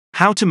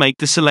How to make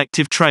the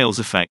selective trails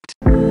effect.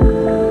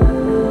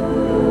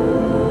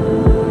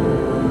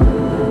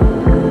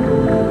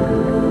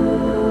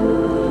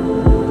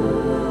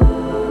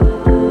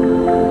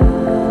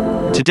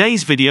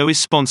 Today's video is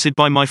sponsored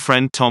by my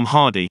friend Tom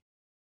Hardy.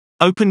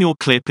 Open your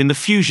clip in the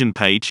Fusion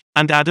page,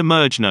 and add a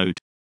merge node.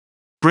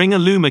 Bring a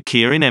Luma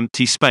keyer in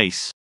empty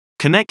space.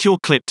 Connect your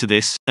clip to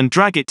this, and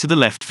drag it to the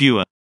left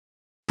viewer.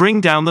 Bring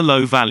down the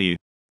low value.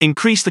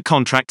 Increase the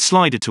contract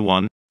slider to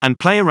 1, and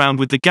play around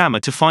with the gamma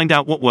to find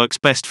out what works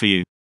best for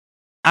you.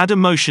 Add a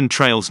motion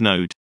trails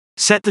node.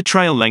 Set the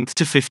trail length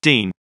to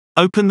 15.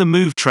 Open the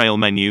Move Trail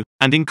menu,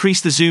 and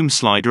increase the zoom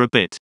slider a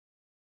bit.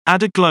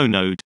 Add a glow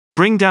node.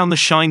 Bring down the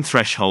shine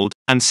threshold,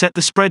 and set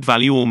the spread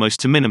value almost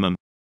to minimum.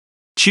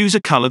 Choose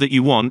a color that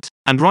you want,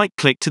 and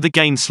right-click to the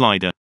gain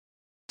slider.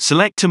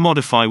 Select to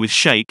modify with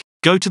shake,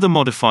 go to the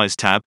Modifiers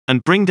tab,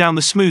 and bring down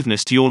the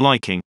smoothness to your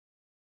liking.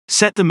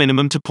 Set the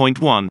minimum to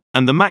 0.1,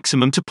 and the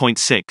maximum to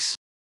 0.6.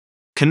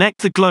 Connect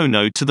the glow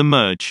node to the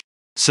merge.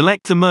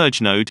 Select the merge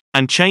node,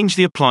 and change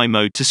the apply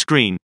mode to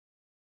screen.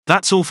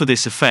 That's all for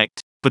this effect,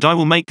 but I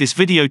will make this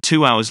video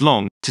 2 hours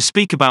long, to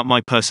speak about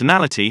my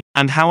personality,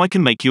 and how I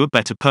can make you a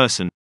better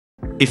person.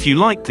 If you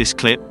liked this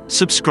clip,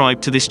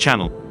 subscribe to this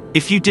channel.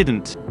 If you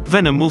didn't,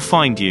 Venom will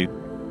find you.